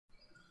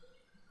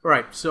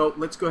Alright, so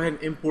let's go ahead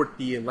and import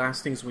the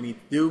last things we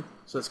need to do.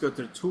 So let's go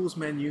to the Tools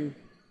menu,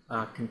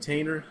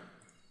 Container.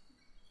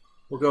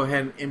 We'll go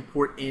ahead and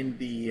import in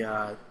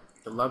the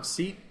love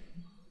seat.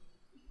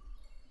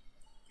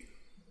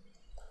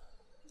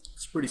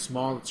 It's pretty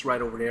small, it's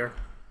right over there.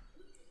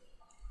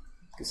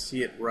 You can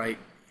see it right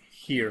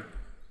here.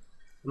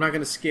 I'm not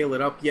going to scale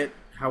it up yet,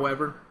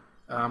 however.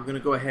 I'm going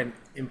to go ahead and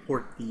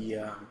import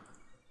the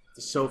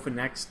sofa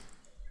next.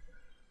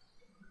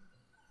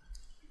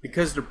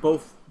 Because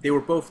they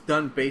were both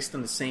done based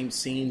on the same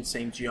scene,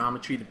 same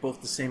geometry, they're both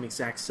the same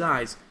exact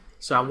size,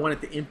 so I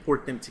wanted to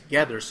import them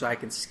together so I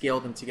can scale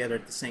them together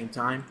at the same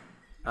time.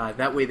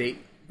 That way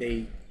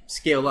they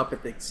scale up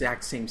at the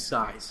exact same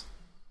size.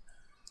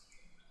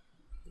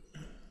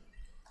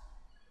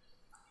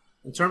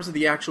 In terms of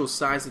the actual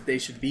size that they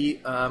should be,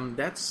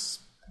 that's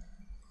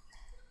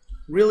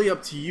really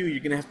up to you. You're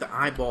going to have to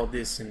eyeball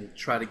this and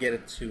try to get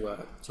it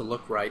to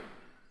look right.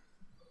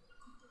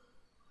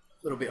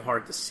 A little bit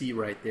hard to see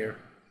right there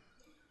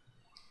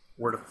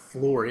where the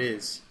floor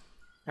is.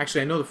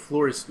 Actually, I know the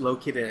floor is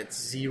located at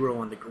 0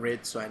 on the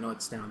grid, so I know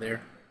it's down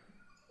there.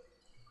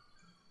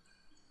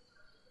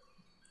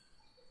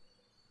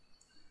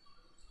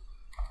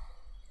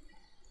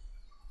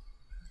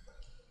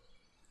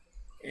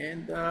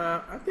 And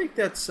I think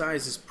that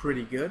size is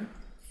pretty good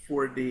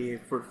for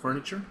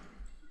furniture.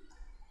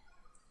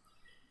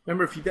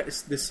 Remember, if you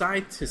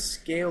decide to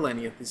scale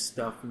any of this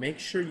stuff, make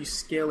sure you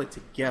scale it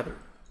together.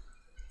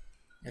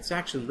 It's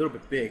actually a little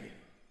bit big.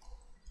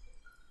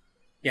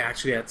 Yeah,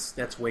 actually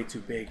that's way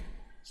too big.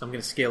 So I'm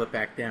going to scale it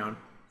back down.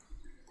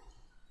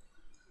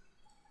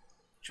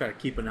 Try to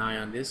keep an eye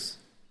on this.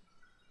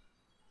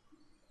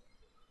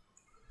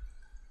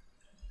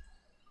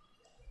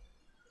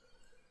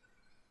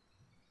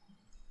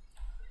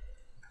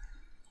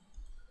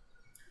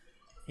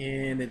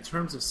 And in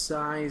terms of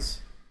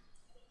size,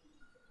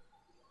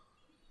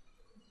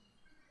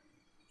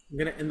 I'm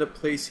going to end up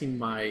placing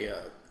my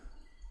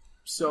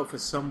sofa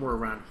somewhere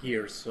around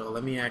here, so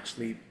let me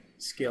actually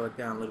scale it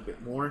down a little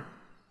bit more.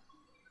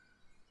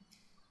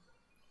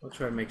 I'll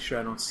try to make sure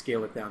I don't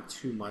scale it down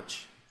too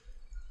much.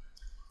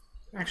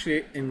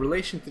 Actually, in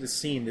relation to the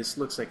scene, this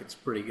looks like it's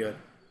pretty good.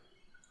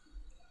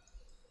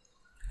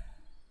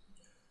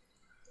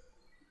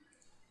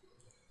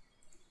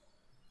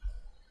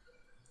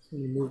 So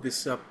let me move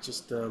this up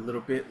just a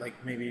little bit,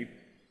 like maybe,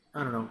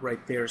 I don't know,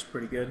 right there is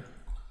pretty good.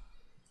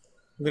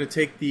 I'm going to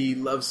take the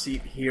love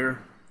seat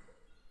here,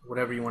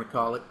 whatever you want to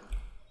call it.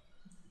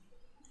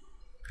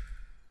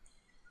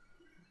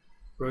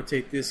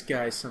 Rotate this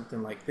guy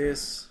something like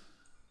this.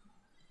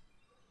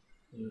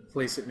 And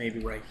place it maybe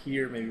right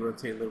here. Maybe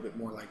rotate a little bit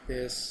more like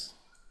this.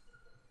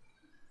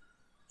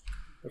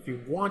 If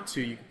you want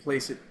to, you can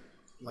place it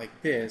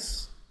like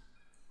this.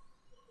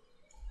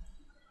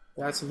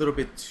 That's a little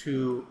bit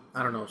too,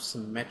 I don't know,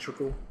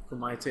 symmetrical for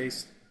my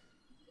taste.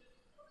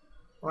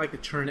 I like to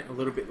turn it a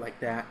little bit like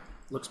that.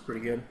 Looks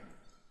pretty good.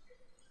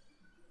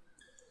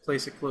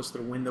 Place it close to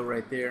the window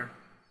right there.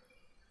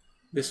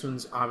 This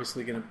one's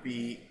obviously going to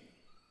be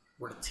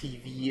where the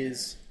TV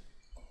is.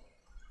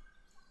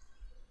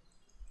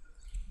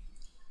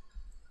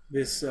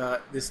 This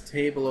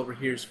table over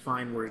here is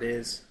fine where it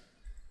is.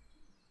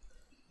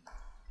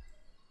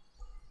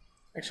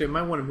 Actually, I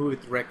might want to move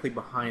it directly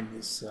behind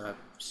this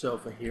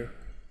sofa here.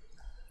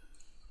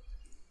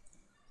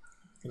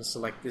 I'm going to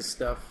select this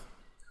stuff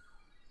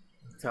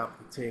on top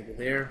of the table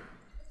there.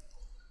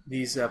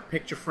 These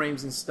picture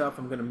frames and stuff,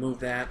 I'm going to move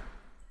that.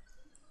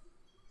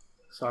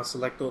 So I'll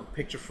select all the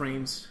picture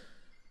frames.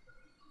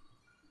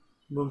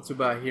 Move them to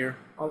about here.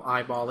 I'll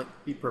eyeball it.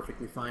 Be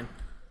perfectly fine.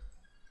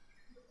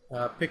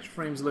 Picture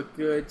frames look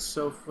good.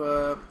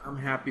 Sofa, I'm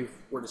happy with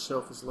where the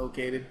sofa is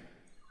located.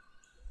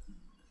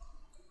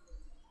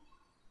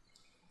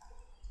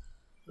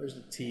 There's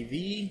the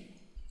TV.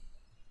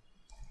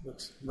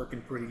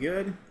 Looking pretty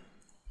good. I'm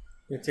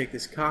going to take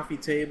this coffee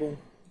table.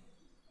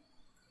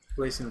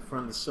 Place it in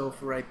front of the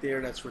sofa right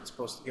there. That's where it's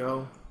supposed to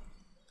go.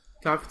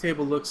 Coffee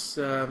table looks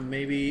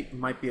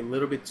might be a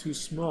little bit too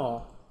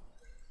small.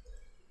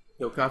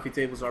 Though coffee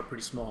tables are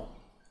pretty small.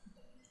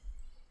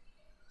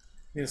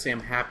 I'm going to say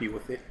I'm happy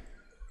with it.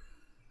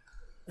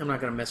 I'm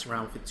not going to mess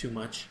around with it too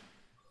much.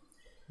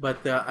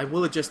 But I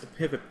will adjust the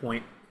pivot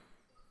point.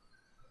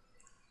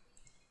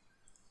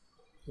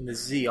 In the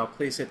Z, I'll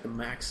place it at the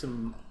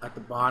maximum at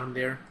the bottom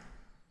there.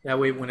 That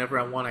way, whenever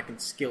I want, I can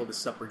scale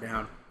this up or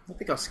down. I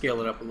think I'll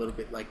scale it up a little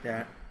bit like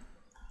that.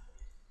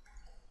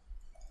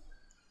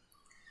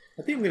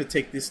 I think I'm going to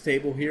take this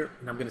table here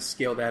and I'm going to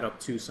scale that up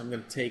too. So I'm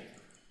going to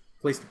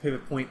place the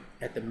pivot point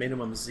at the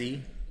minimum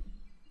Z.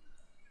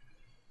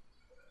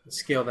 And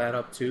scale that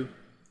up too.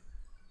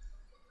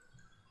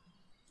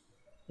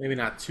 Maybe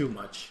not too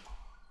much.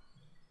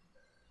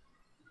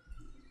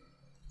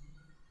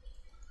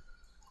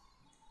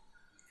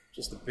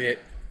 Just a bit.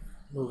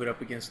 Move it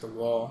up against the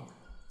wall.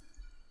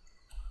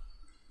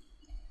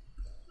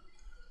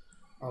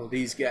 All of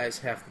these guys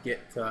have to get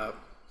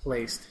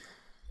placed,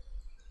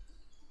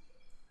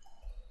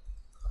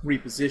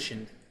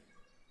 repositioned.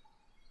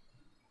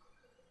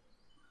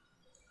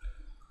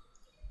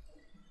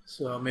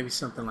 So maybe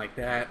something like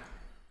that.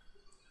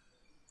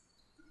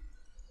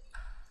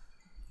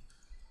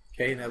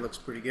 Okay, that looks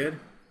pretty good.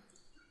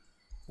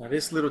 Now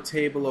this little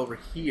table over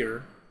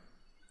here,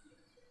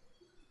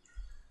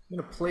 I'm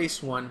going to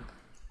place one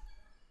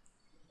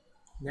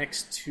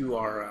next to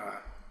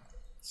our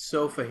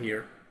sofa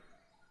here.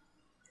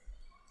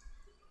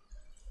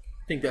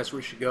 I think that's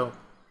where it should go.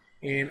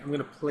 And I'm going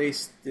to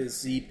place the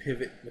Z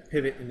pivot, the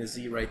pivot and the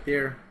Z right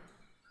there.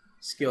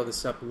 Scale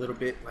this up a little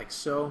bit like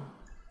so.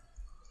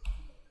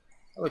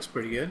 That looks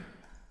pretty good.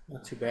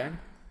 Not too bad.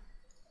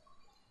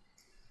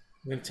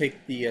 I'm going to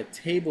take the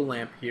table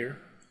lamp here.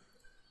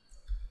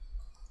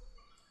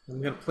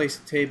 I'm going to place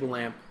the table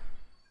lamp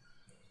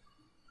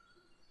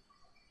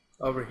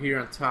over here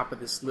on top of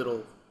this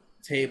little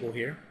table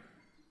here.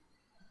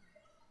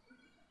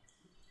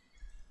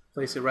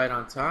 Place it right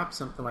on top,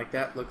 something like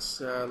that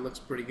looks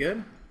pretty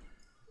good.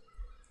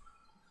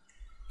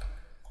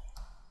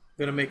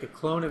 I'm gonna make a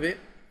clone of it.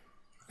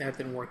 That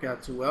didn't work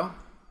out too well.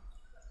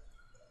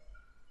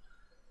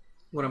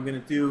 What I'm gonna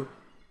do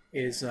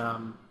is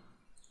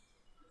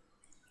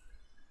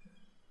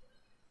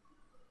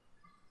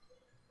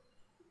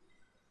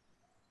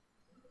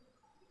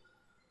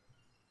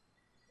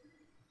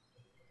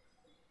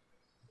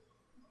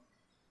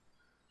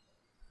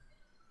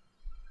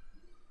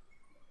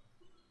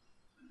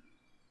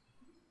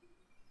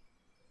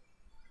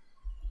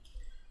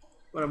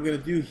what I'm going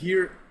to do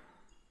here,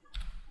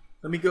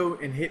 let me go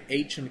and hit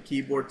H on the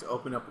keyboard to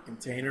open up a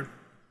container.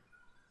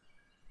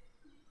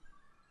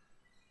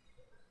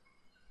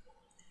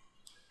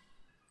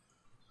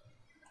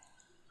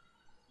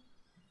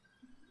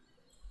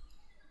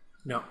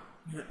 No,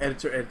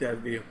 editor, edit that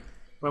video.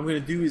 What I'm going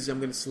to do is I'm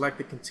going to select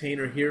the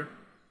container here,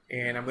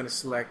 and I'm going to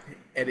select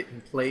edit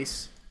in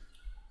place.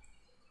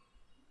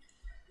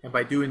 And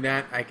by doing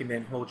that, I can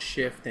then hold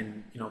shift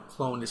and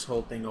clone this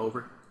whole thing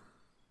over.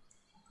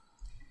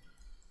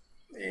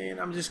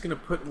 And I'm just going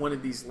to put one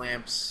of these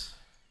lamps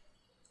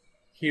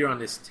here on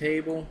this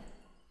table.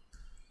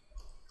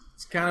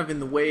 It's kind of in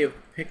the way of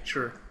the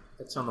picture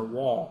that's on the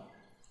wall.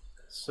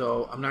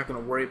 So I'm not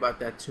going to worry about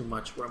that too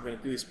much. What I'm going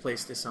to do is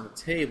place this on the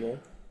table.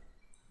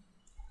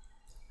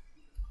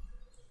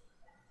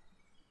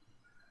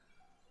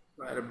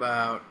 Right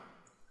about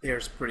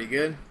there's pretty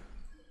good.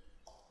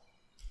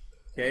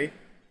 Okay.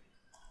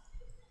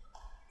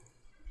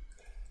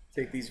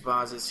 Take these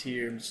vases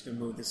here. I'm just going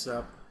to move this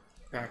up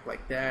back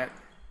like that.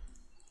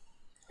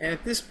 And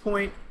at this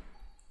point,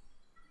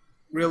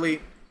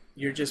 really,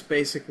 you're just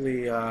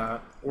basically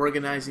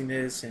organizing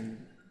this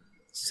and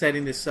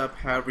setting this up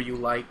however you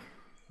like.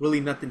 Really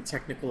nothing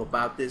technical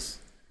about this.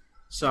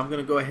 So I'm going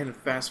to go ahead and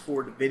fast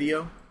forward the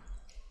video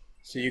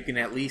so you can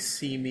at least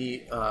see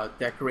me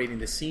decorating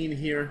the scene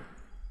here.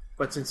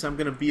 But since I'm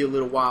going to be a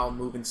little while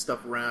moving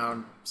stuff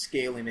around,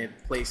 scaling it,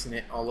 placing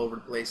it all over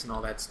the place and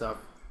all that stuff,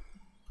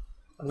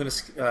 I'm going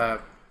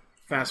to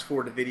fast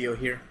forward the video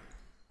here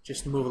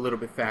just to move a little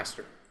bit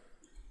faster.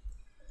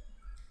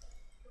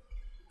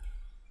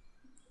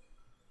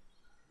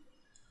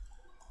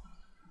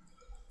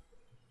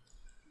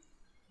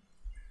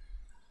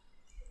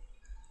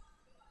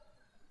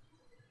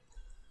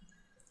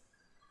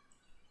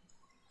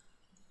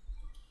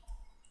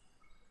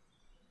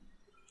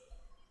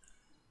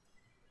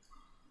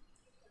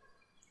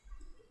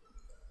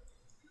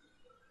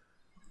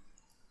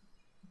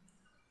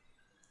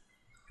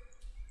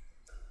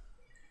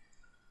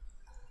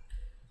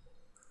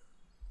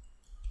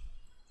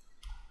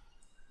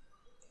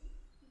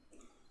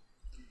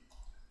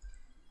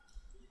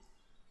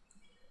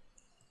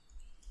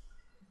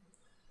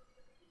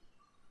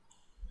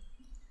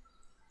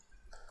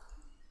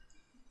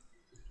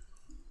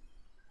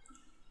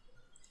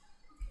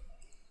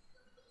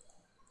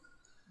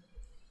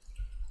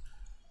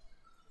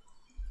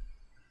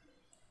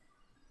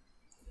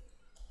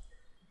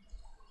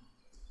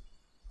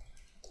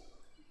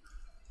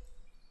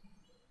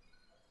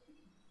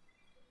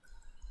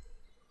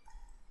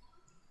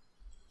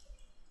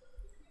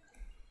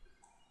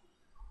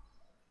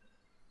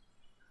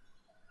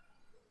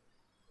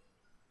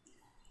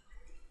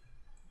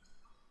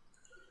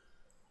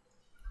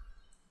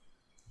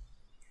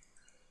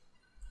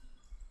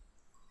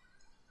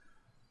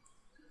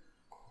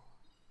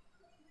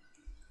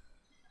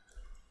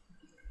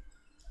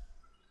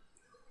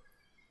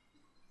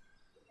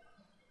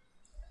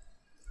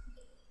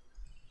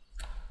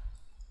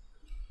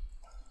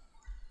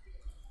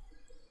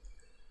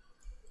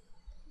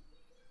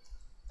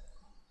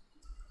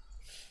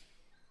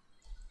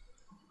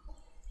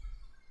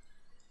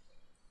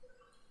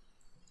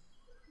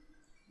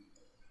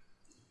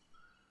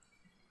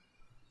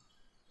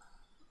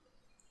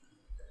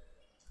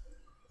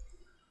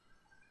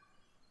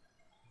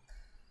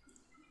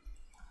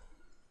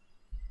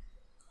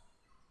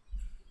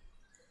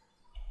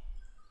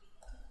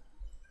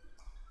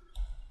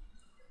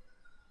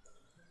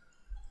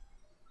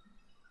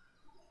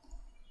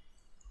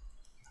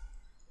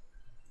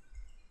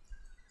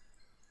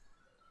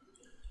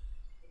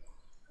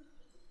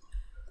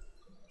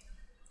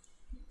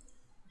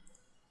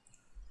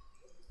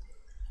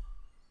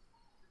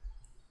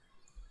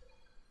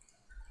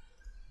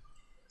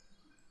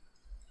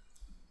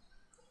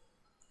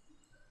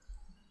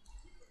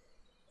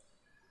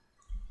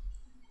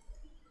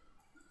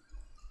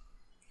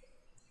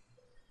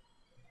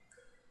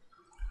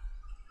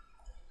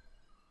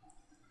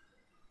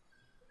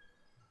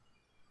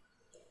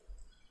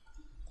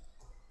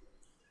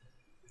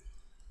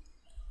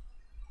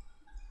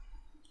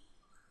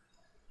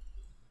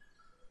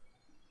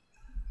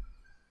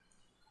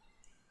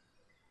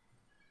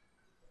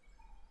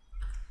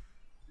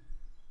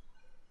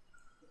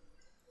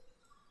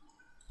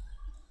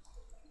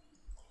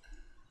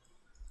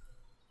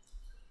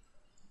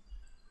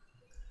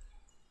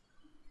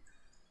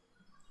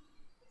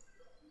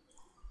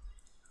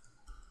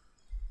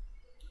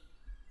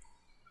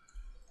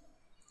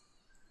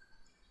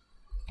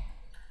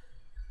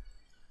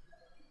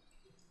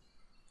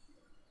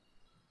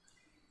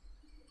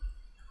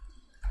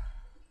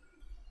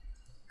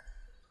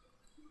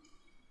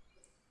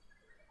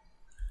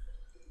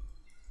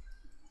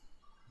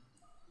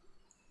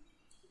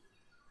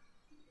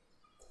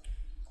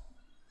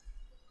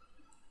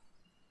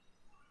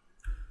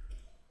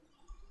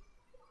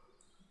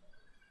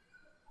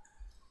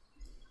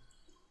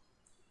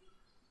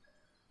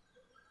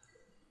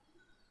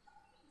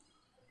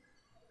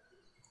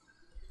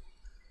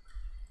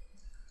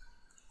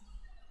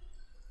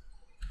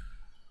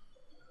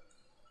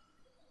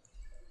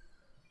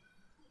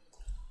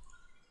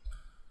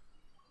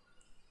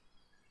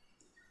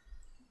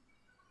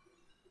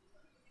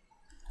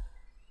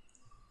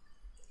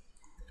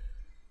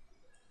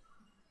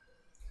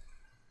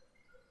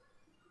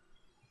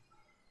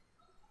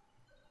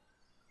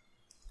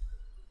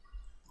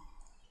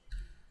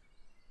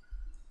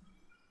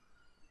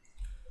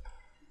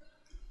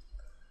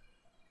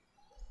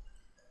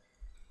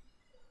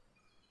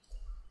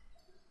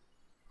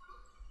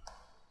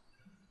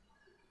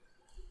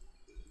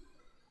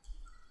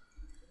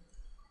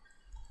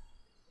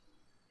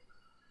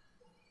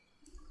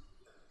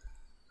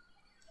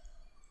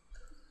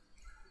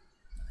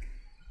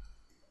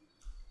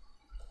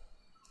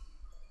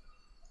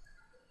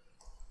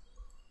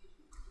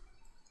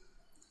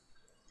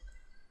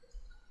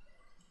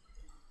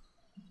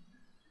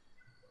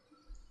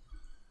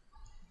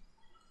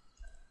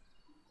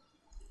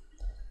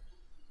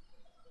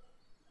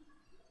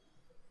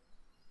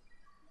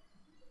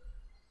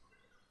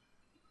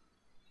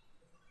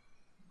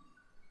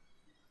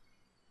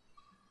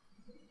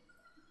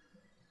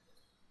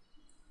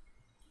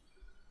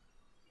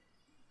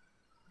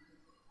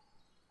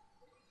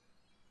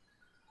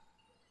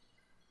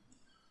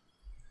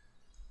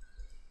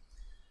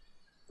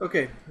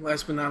 Okay,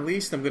 last but not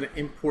least, I'm going to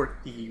import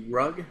the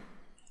rug.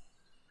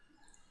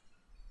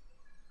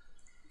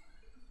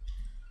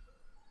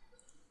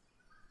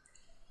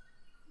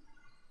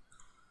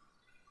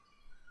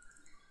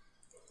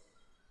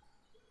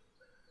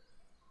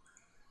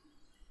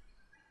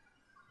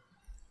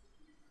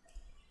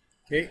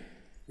 Okay,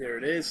 there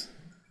it is.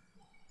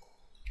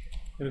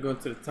 I'm going to go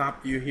into the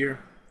top view here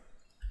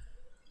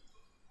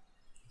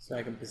so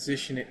I can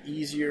position it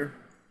easier.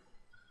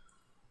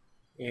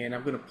 And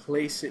I'm going to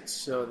place it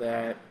so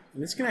that,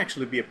 and this can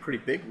actually be a pretty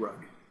big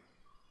rug.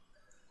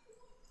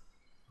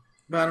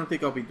 But I don't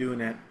think I'll be doing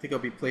that. I think I'll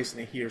be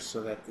placing it here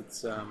so that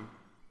it's kind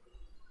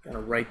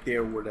of right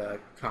there where the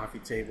coffee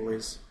table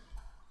is.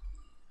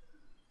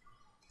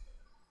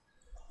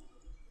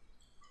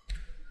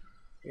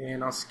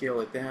 And I'll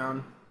scale it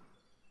down.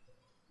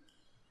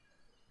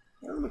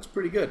 That looks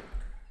pretty good.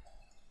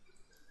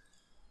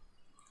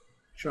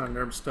 Turn on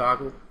NURBS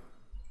toggle.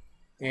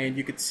 And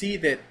you can see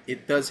that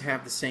it does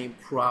have the same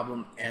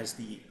problem as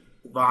the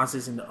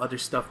vases and the other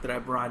stuff that I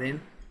brought in,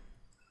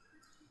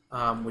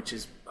 which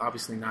is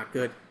obviously not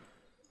good.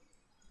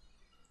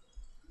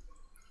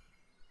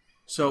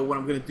 So what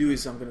I'm going to do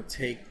is I'm going to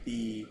take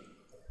the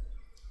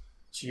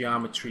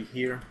geometry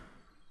here,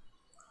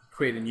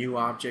 create a new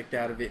object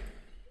out of it,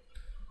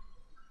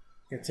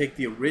 and take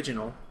the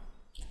original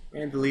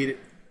and delete it.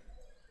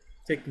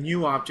 Take the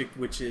new object,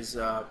 which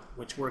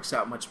works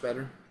out much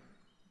better.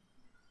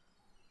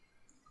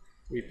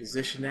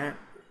 Reposition that.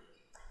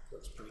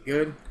 Looks pretty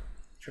good.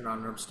 Turn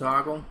on NURBS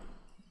toggle.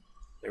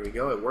 There we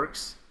go. It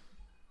works.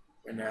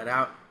 Bring that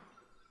out.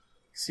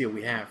 See what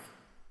we have.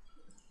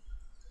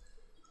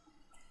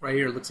 Right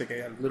here, it looks like I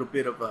got a little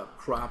bit of a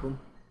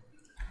problem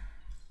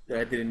that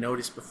I didn't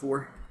notice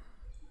before.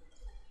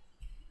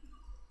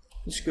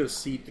 Let's go to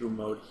see-through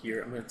mode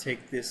here. I'm going to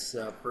take this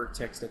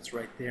vertex that's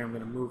right there. I'm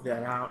going to move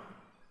that out.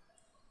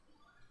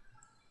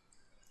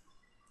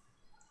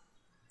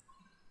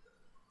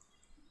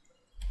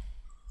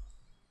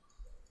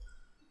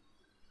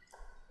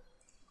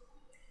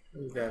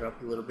 Move that up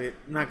a little bit.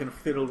 I'm not going to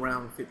fiddle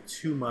around with it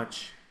too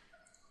much.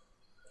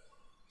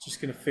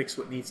 Just going to fix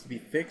what needs to be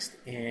fixed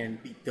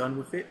and be done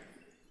with it.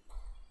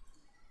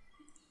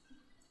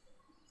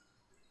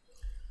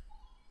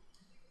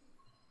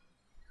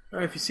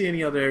 Alright, if you see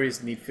any other areas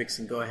that need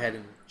fixing, go ahead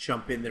and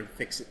jump in there and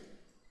fix it.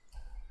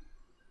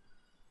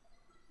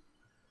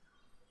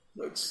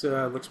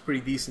 Looks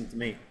pretty decent to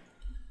me.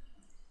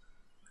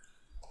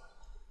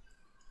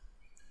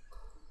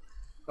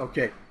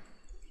 Okay.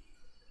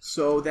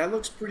 So that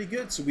looks pretty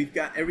good. So we've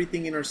got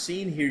everything in our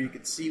scene here. You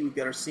can see we've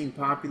got our scene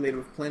populated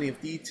with plenty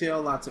of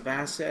detail, lots of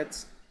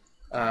assets.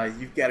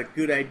 You've got a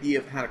good idea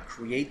of how to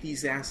create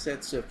these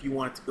assets. So if you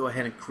wanted to go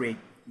ahead and create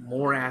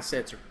more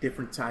assets or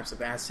different types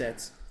of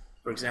assets,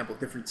 for example,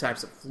 different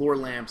types of floor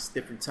lamps,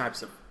 different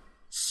types of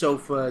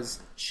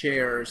sofas,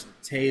 chairs, and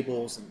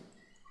tables, and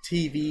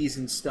TVs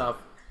and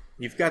stuff,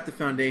 you've got the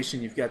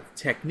foundation, you've got the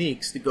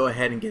techniques to go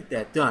ahead and get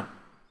that done.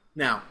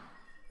 Now,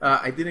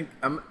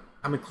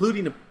 I'm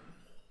including a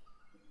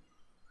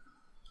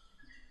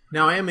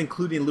Now I am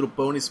including a little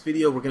bonus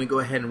video. We're going to go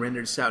ahead and render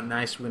this out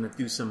nice. We're going to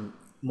do some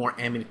more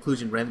ambient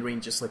occlusion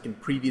rendering just like in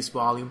previous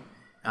volume.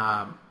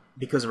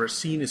 Because our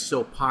scene is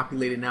so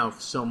populated now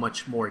with so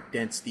much more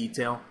dense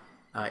detail,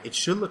 it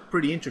should look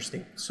pretty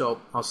interesting.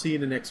 So I'll see you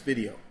in the next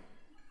video.